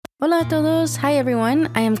Hola a todos. Hi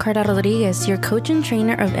everyone. I am Carla Rodriguez, your coach and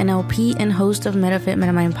trainer of NLP and host of MetaFit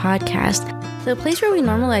MetaMind podcast, the place where we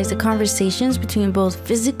normalize the conversations between both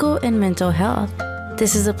physical and mental health.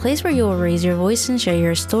 This is a place where you will raise your voice and share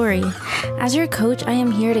your story. As your coach, I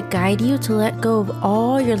am here to guide you to let go of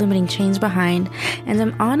all your limiting chains behind, and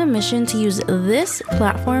I'm on a mission to use this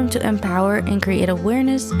platform to empower and create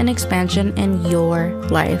awareness and expansion in your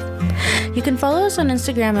life. You can follow us on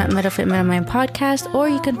Instagram at MetaFit MetaMind Podcast, or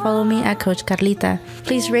you can follow me at Coach Carlita.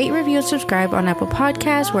 Please rate, review, and subscribe on Apple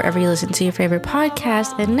Podcasts, wherever you listen to your favorite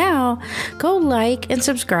podcast. And now, go like and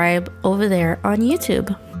subscribe over there on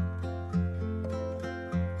YouTube.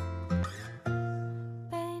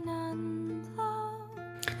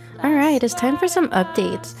 Alright, it's time for some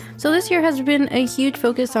updates. So this year has been a huge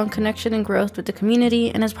focus on connection and growth with the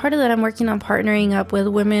community, and as part of that, I'm working on partnering up with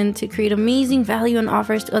women to create amazing value and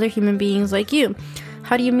offers to other human beings like you.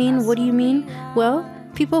 How do you mean? What do you mean? Well,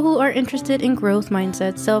 people who are interested in growth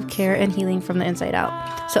mindset, self-care, and healing from the inside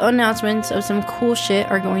out. So announcements of some cool shit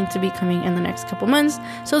are going to be coming in the next couple months,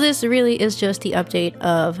 so this really is just the update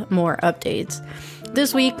of more updates.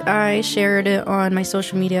 This week, I shared it on my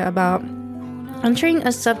social media about entering a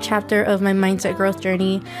subchapter of my mindset growth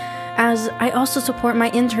journey, as I also support my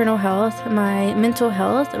internal health, my mental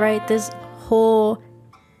health, right? This whole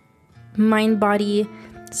mind, body,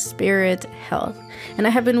 spirit health. And I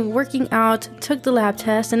have been working out, took the lab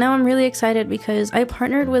test, and now I'm really excited because I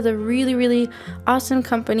partnered with a really, really awesome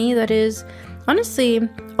company that is honestly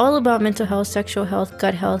all about mental health, sexual health,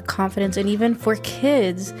 gut health, confidence, and even for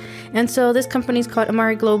kids. And so this company is called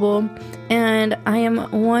Amari Global, and I am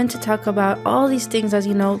one to talk about all these things, as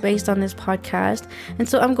you know, based on this podcast. And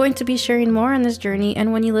so I'm going to be sharing more on this journey.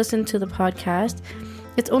 And when you listen to the podcast,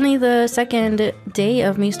 it's only the second day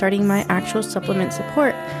of me starting my actual supplement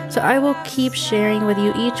support. So I will keep sharing with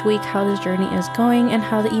you each week how this journey is going and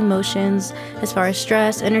how the emotions, as far as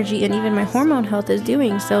stress, energy, and even my hormone health is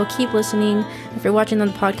doing. So keep listening. If you're watching on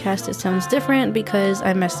the podcast, it sounds different because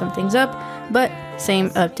I messed some things up, but same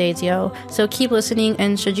updates, yo. So keep listening,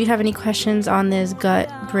 and should you have any questions on this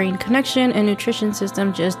gut-brain connection and nutrition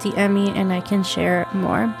system, just DM me and I can share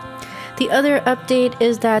more. The other update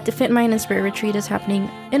is that the Fit Mind and Spirit Retreat is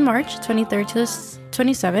happening in March 23rd to the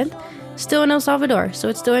 27th, still in El Salvador, so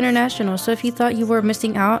it's still international. So if you thought you were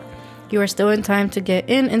missing out, you are still in time to get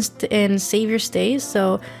in and save your stays,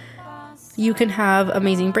 so you can have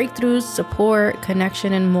amazing breakthroughs, support,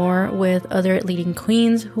 connection, and more with other leading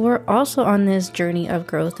queens who are also on this journey of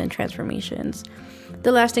growth and transformations.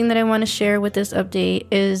 The last thing that I want to share with this update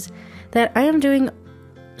is that I am doing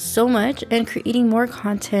so much and creating more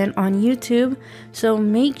content on YouTube, so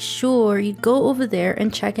make sure you go over there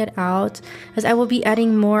and check it out, as I will be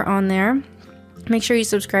adding more on there. Make sure you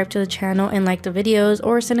subscribe to the channel and like the videos,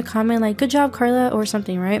 or send a comment like "good job, Carla" or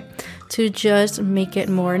something, right, to just make it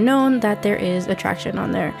more known that there is attraction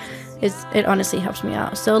on there. It honestly helps me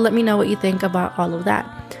out, so let me know what you think about all of that.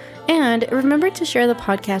 And remember to share the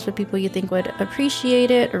podcast with people you think would appreciate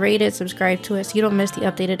it, rate it, subscribe to it so you don't miss the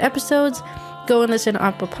updated episodes. Go and listen to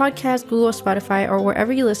Apple Podcasts, Google, Spotify, or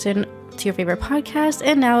wherever you listen to your favorite podcast.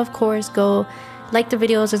 And now, of course, go like the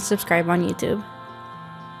videos and subscribe on YouTube.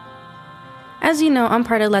 As you know, I'm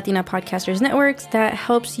part of Latina Podcasters Networks that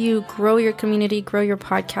helps you grow your community, grow your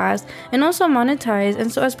podcast, and also monetize.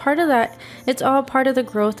 And so as part of that, it's all part of the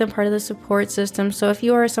growth and part of the support system. So if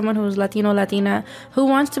you are someone who's Latino, Latina, who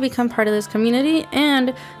wants to become part of this community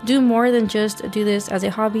and do more than just do this as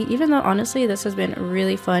a hobby, even though honestly this has been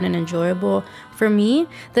really fun and enjoyable for me,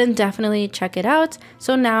 then definitely check it out.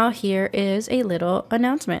 So now here is a little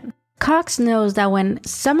announcement. Cox knows that when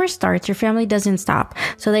summer starts, your family doesn't stop,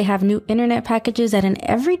 so they have new internet packages at an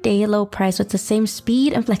everyday low price with the same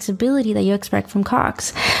speed and flexibility that you expect from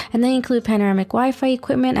Cox. And they include panoramic Wi-Fi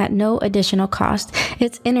equipment at no additional cost.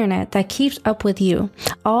 It's internet that keeps up with you,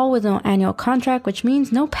 all with no annual contract, which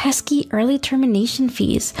means no pesky early termination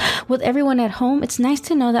fees. With everyone at home, it's nice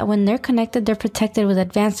to know that when they're connected, they're protected with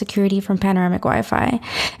advanced security from panoramic Wi-Fi.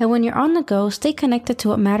 And when you're on the go, stay connected to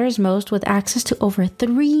what matters most with access to over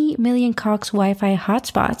 3 million Cox Wi-Fi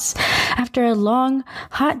hotspots. After a long,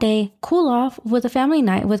 hot day, cool off with a family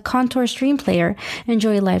night with Contour Stream Player.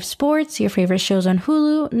 Enjoy live sports, your favorite shows on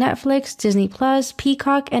Hulu, Netflix, Disney Plus,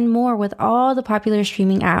 Peacock, and more with all the popular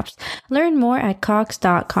streaming apps. Learn more at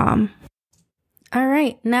Cox.com. All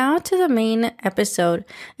right, now to the main episode.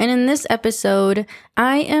 And in this episode,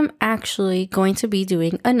 I am actually going to be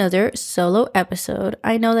doing another solo episode.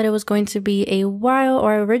 I know that it was going to be a while,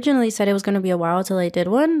 or I originally said it was going to be a while till I did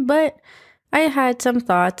one, but I had some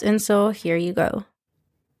thoughts, and so here you go.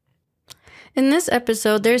 In this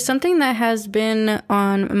episode, there's something that has been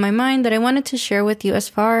on my mind that I wanted to share with you as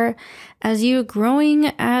far as you growing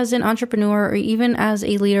as an entrepreneur or even as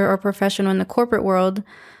a leader or professional in the corporate world.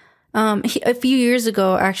 A few years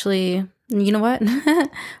ago, actually, you know what?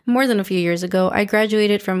 More than a few years ago, I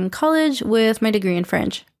graduated from college with my degree in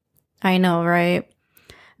French. I know, right?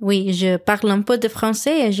 Oui, je parle un peu de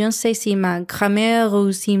français et je ne sais si ma grammaire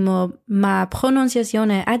ou si ma prononciation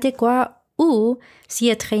est adéquate ou si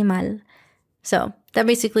est très mal. So that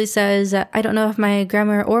basically says I don't know if my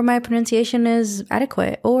grammar or my pronunciation is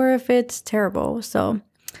adequate or if it's terrible. So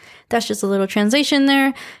that's just a little translation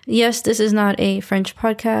there. Yes, this is not a French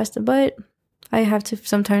podcast, but I have to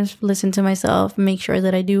sometimes listen to myself, make sure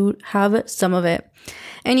that I do have some of it.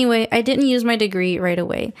 Anyway, I didn't use my degree right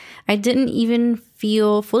away. I didn't even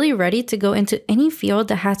feel fully ready to go into any field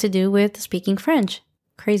that had to do with speaking French.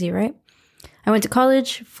 Crazy, right? I went to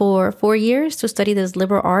college for 4 years to study this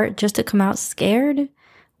liberal art just to come out scared.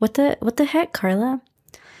 What the heck, Carla?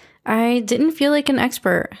 I didn't feel like an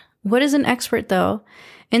expert. What is an expert, though?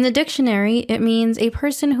 In the dictionary, it means a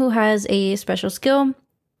person who has a special skill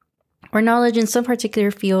or knowledge in some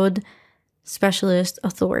particular field, specialist,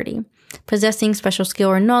 authority. Possessing special skill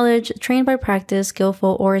or knowledge, trained by practice,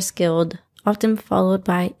 skillful or skilled, often followed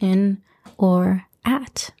by in or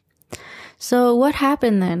at. So what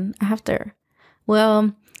happened then after?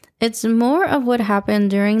 Well, it's more of what happened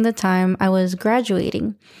during the time I was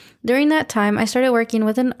graduating. During that time, I started working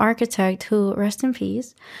with an architect who, rest in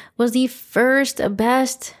peace, was the first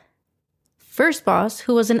boss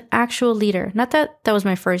who was an actual leader. Not that was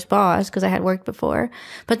my first boss because I had worked before,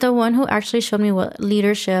 but the one who actually showed me what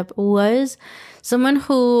leadership was. Someone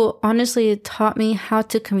who honestly taught me how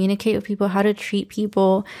to communicate with people, how to treat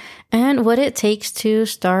people, and what it takes to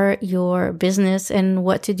start your business and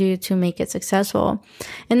what to do to make it successful.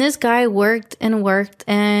 And this guy worked,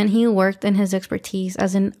 and he worked in his expertise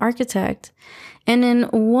as an architect. And in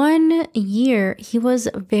 1 year, he was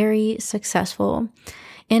very successful,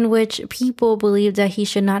 in which people believed that he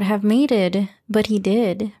should not have made it, but he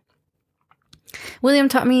did. William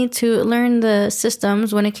taught me to learn the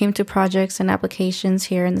systems when it came to projects and applications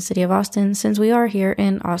here in the city of Austin, since we are here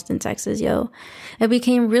in Austin, Texas, yo. I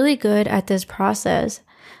became really good at this process.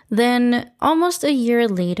 Then, almost a year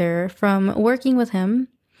later, from working with him,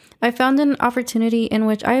 I found an opportunity in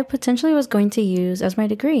which I potentially was going to use as my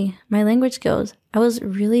degree, my language skills. I was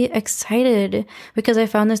really excited because I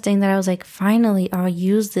found this thing that I was like, finally, I'll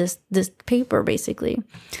use this paper, basically.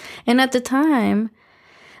 And at the time,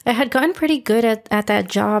 I had gotten pretty good at that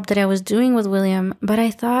job that I was doing with William, but I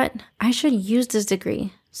thought I should use this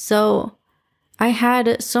degree. So I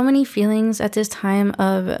had so many feelings at this time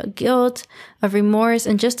of guilt, of remorse,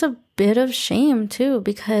 and just a bit of shame too,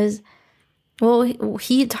 because, well,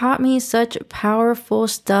 he taught me such powerful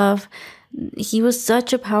stuff. He was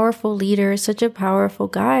such a powerful leader, such a powerful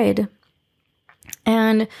guide.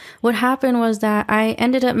 And what happened was that I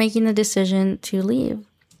ended up making the decision to leave.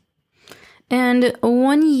 And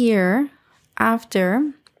 1 year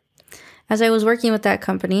after, as I was working with that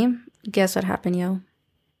company, guess what happened, yo?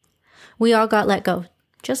 We all got let go,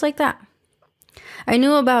 just like that. I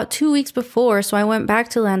knew about 2 weeks before, so I went back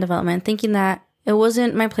to land development thinking that it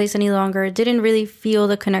wasn't my place any longer. Didn't really feel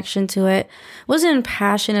the connection to it. Wasn't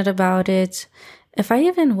passionate about it. If I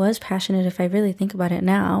even was passionate, if I really think about it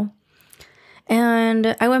now.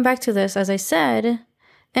 And I went back to this, as I said,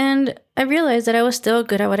 and I realized that I was still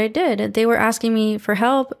good at what I did. They were asking me for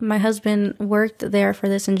help. My husband worked there for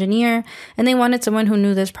this engineer, and they wanted someone who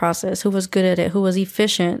knew this process, who was good at it, who was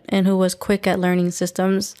efficient, and who was quick at learning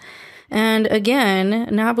systems. And again,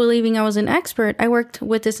 not believing I was an expert, I worked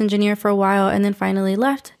with this engineer for a while and then finally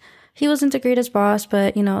left. He wasn't the greatest boss,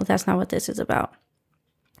 but that's not what this is about.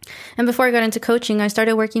 And before I got into coaching, I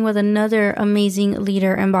started working with another amazing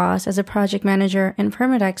leader and boss as a project manager and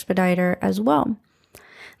permit expediter as well.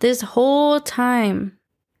 This whole time,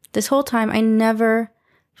 I never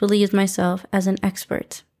believed myself as an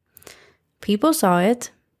expert. People saw it.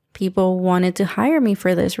 People wanted to hire me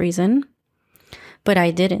for this reason, but I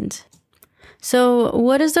didn't. So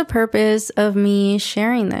what is the purpose of me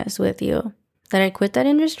sharing this with you? That I quit that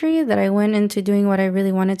industry? That I went into doing what I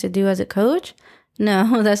really wanted to do as a coach?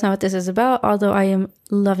 No, that's not what this is about, although I am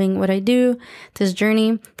loving what I do, this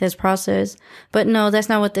journey, this process. But no, that's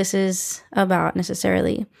not what this is about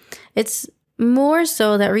necessarily. It's more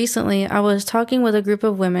so that recently I was talking with a group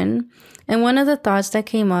of women, and one of the thoughts that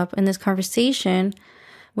came up in this conversation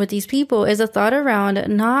with these people is a thought around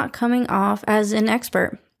not coming off as an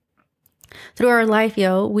expert. Through our life,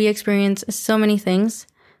 we experience so many things,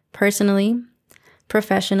 personally,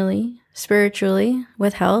 professionally, spiritually,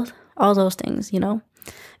 with health, all those things,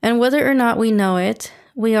 And whether or not we know it,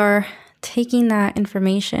 we are taking that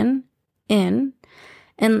information in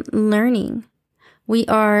and learning. We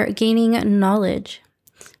are gaining knowledge,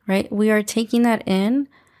 right? We are taking that in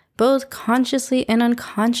both consciously and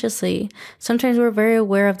unconsciously. Sometimes we're very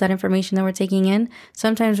aware of that information that we're taking in.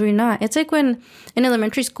 Sometimes we're not. It's like when in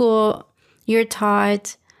elementary school, you're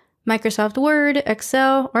taught Microsoft Word,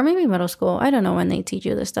 Excel, or maybe middle school. I don't know when they teach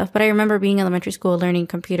you this stuff, but I remember being in elementary school learning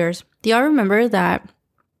computers. Do y'all remember that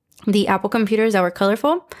the Apple computers that were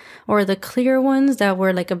colorful, or the clear ones that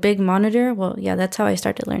were like a big monitor? Well, yeah, that's how I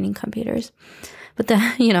started learning computers. But then,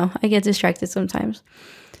 I get distracted sometimes.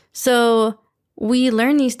 So we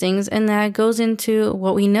learn these things, and that goes into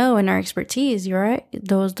what we know and our expertise, you're right?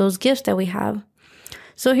 Those gifts that we have.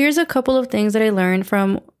 So here's a couple of things that I learned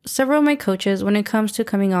from several of my coaches when it comes to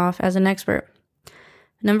coming off as an expert.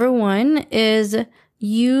 Number one is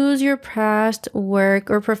use your past work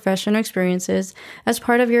or professional experiences as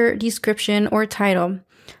part of your description or title.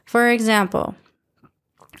 For example,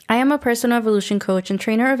 I am a personal evolution coach and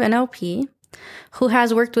trainer of NLP who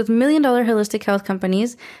has worked with million-dollar holistic health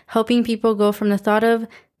companies, helping people go from the thought of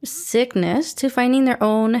sickness to finding their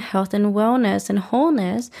own health and wellness and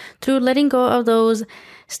wholeness through letting go of those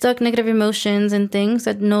stuck negative emotions and things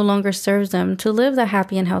that no longer serves them to live the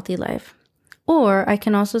happy and healthy life. Or I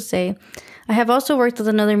can also say, I have also worked with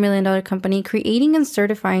another million-dollar company creating and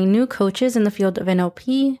certifying new coaches in the field of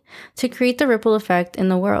NLP to create the ripple effect in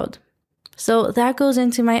the world. So that goes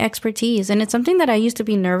into my expertise, and it's something that I used to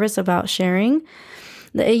be nervous about sharing.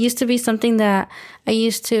 It used to be something that I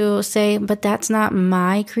used to say, but that's not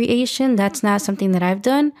my creation. That's not something that I've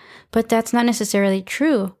done. But that's not necessarily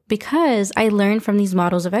true because I learned from these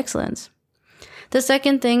models of excellence. The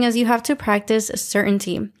second thing is you have to practice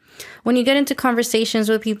certainty. When you get into conversations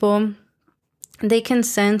with people, they can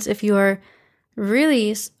sense if you are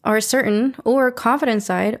really are certain or confident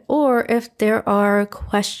side, or if there are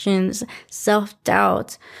questions,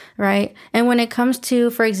 self-doubt, right? And when it comes to,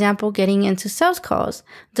 for example, getting into sales calls,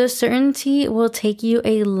 the certainty will take you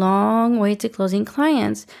a long way to closing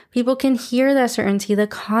clients. People can hear that certainty, the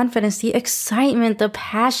confidence, the excitement, the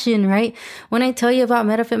passion, right? When I tell you about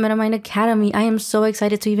MetaFit MetaMind Academy, I am so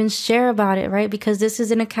excited to even share about it, right? Because this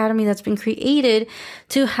is an academy that's been created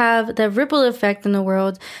to have the ripple effect in the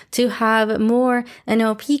world, to have more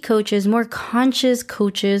NLP coaches, more conscious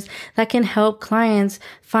coaches that can help clients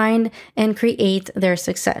find and create their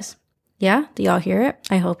success. Yeah? Do y'all hear it?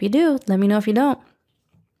 I hope you do. Let me know if you don't.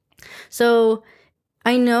 So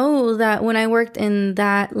I know that when I worked in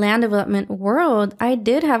that land development world, I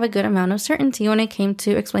did have a good amount of certainty when it came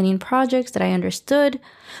to explaining projects that I understood.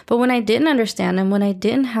 But when I didn't understand them, when I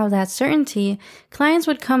didn't have that certainty, clients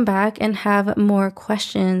would come back and have more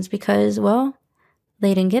questions because, well,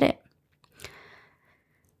 they didn't get it.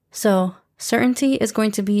 So certainty is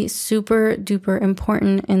going to be super duper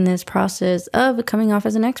important in this process of coming off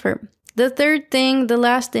as an expert. The third thing, the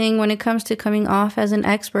last thing when it comes to coming off as an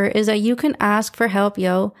expert is that you can ask for help,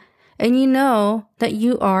 and you know that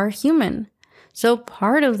you are human. So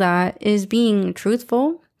part of that is being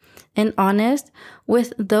truthful and honest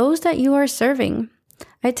with those that you are serving.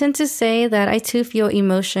 I tend to say that I too feel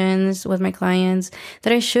emotions with my clients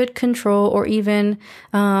that I should control or even,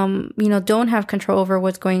 don't have control over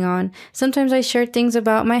what's going on. Sometimes I share things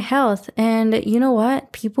about my health, and you know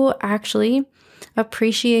what? People actually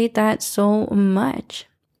appreciate that so much.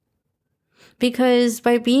 Because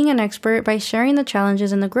by being an expert, by sharing the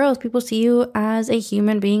challenges and the growth, people see you as a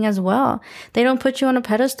human being as well. They don't put you on a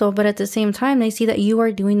pedestal, but at the same time, they see that you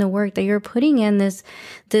are doing the work, that you're putting in this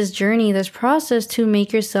journey, this process to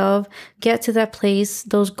make yourself get to that place,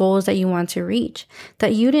 those goals that you want to reach.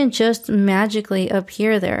 That you didn't just magically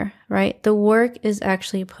appear there, right? The work is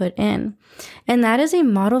actually put in. And that is a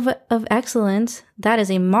model of excellence. That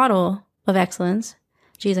is a model of excellence.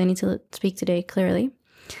 Geez, I need to speak today clearly.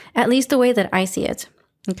 At least the way that I see it.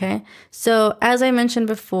 Okay. So as I mentioned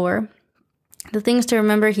before, the things to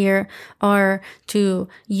remember here are to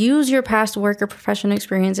use your past work or professional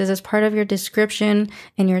experiences as part of your description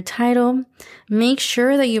and your title. Make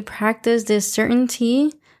sure that you practice this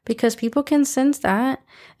certainty because people can sense that.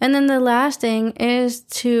 And then the last thing is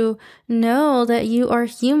to know that you are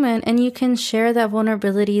human and you can share that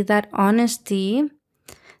vulnerability, that honesty,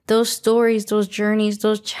 those stories, those journeys,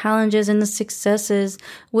 those challenges and the successes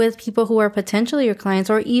with people who are potentially your clients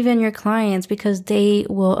or even your clients because they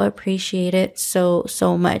will appreciate it so,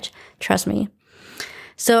 so much. Trust me.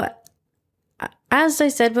 So as I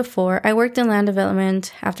said before, I worked in land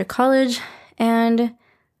development after college, and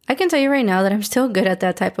I can tell you right now that I'm still good at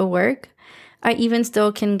that type of work. I even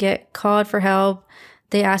still can get called for help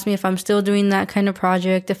They ask me if I'm still doing that kind of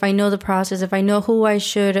project, if I know the process, if I know who I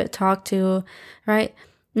should talk to, right?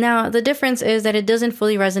 Now, the difference is that it doesn't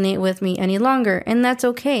fully resonate with me any longer, and that's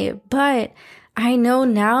okay. But I know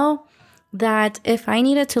now that if I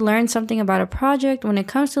needed to learn something about a project when it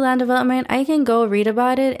comes to land development, I can go read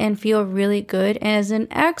about it and feel really good as an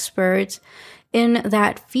expert in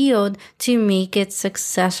that field to make it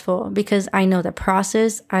successful, because I know the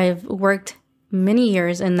process. I've worked many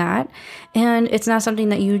years in that, and it's not something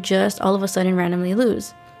that you just all of a sudden randomly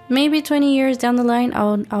lose. Maybe 20 years down the line,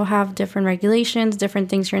 I'll have different regulations, different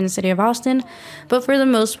things here in the city of Austin. But for the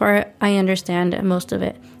most part, I understand most of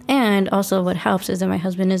it. And also what helps is that my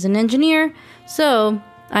husband is an engineer, so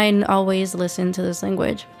I always listen to this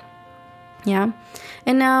language. Yeah.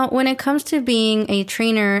 And now when it comes to being a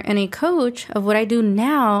trainer and a coach of what I do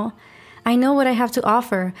now, I know what I have to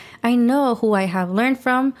offer. I know who I have learned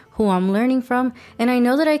from, who I'm learning from, and I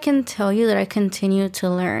know that I can tell you that I continue to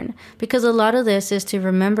learn, because a lot of this is to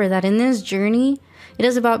remember that in this journey, it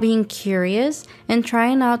is about being curious and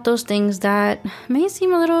trying out those things that may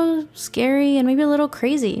seem a little scary and maybe a little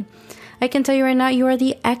crazy. I can tell you right now, you are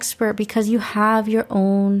the expert because you have your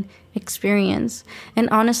own experience. And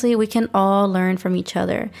honestly, we can all learn from each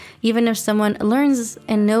other. Even if someone learns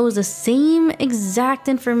and knows the same exact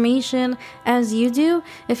information as you do,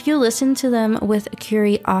 if you listen to them with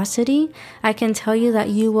curiosity, I can tell you that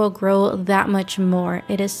you will grow that much more.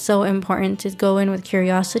 It is so important to go in with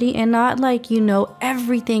curiosity and not like you know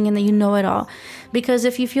everything and that you know it all. Because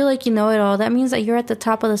if you feel like you know it all, that means that you're at the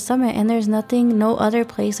top of the summit and there's no other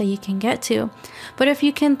place that you can get to. But if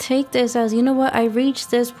you can take this as, you know what, I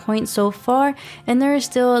reached this point so far and there is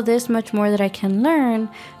still this much more that I can learn,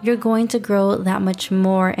 you're going to grow that much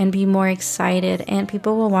more and be more excited, and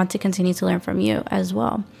people will want to continue to learn from you as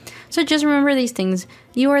well. So just remember these things.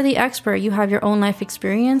 You are the expert. You have your own life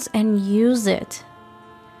experience and use it.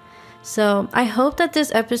 So I hope that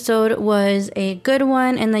this episode was a good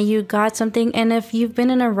one and that you got something. And if you've been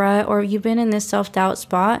in a rut or you've been in this self-doubt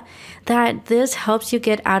spot, that this helps you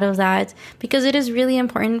get out of that, because it is really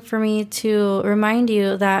important for me to remind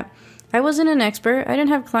you that I wasn't an expert. I didn't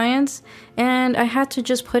have clients, and I had to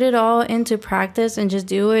just put it all into practice and just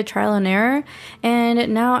do it trial and error.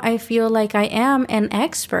 And now I feel like I am an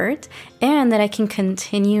expert and that I can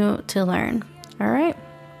continue to learn. All right.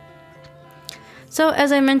 So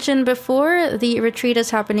as I mentioned before, the retreat is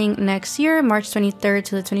happening next year, March 23rd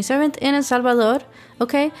to the 27th in El Salvador.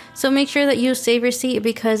 Okay, so make sure that you save your seat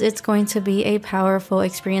because it's going to be a powerful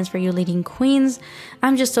experience for you leading queens.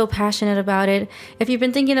 I'm just so passionate about it. If you've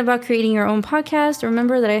been thinking about creating your own podcast,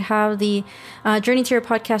 remember that I have the Journey to Your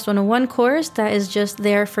Podcast 101 course that is just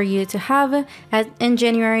there for you to have. In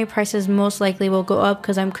January, prices most likely will go up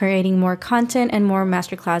because I'm creating more content and more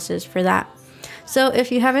masterclasses for that. So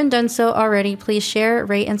if you haven't done so already, please share,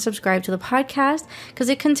 rate, and subscribe to the podcast because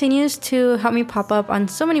it continues to help me pop up on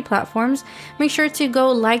so many platforms. Make sure to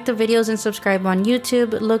go like the videos and subscribe on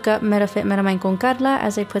YouTube. Look up MetaFit MetaMind con Carla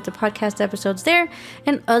as I put the podcast episodes there,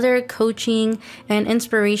 and other coaching and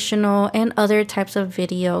inspirational and other types of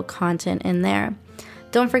video content in there.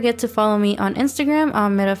 Don't forget to follow me on Instagram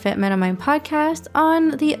on MetaFit MetaMind Podcast,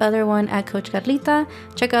 on the other one at Coach Carlita.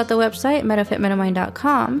 Check out the website,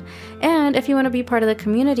 metafitmetamind.com. And if you want to be part of the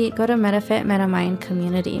community, go to MetaFit MetaMind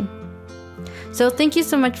Community. So thank you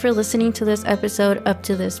so much for listening to this episode up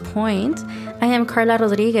to this point. I am Carla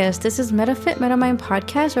Rodriguez. This is MetaFit MetaMind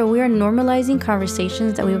Podcast, where we are normalizing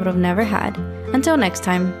conversations that we would have never had. Until next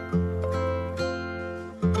time.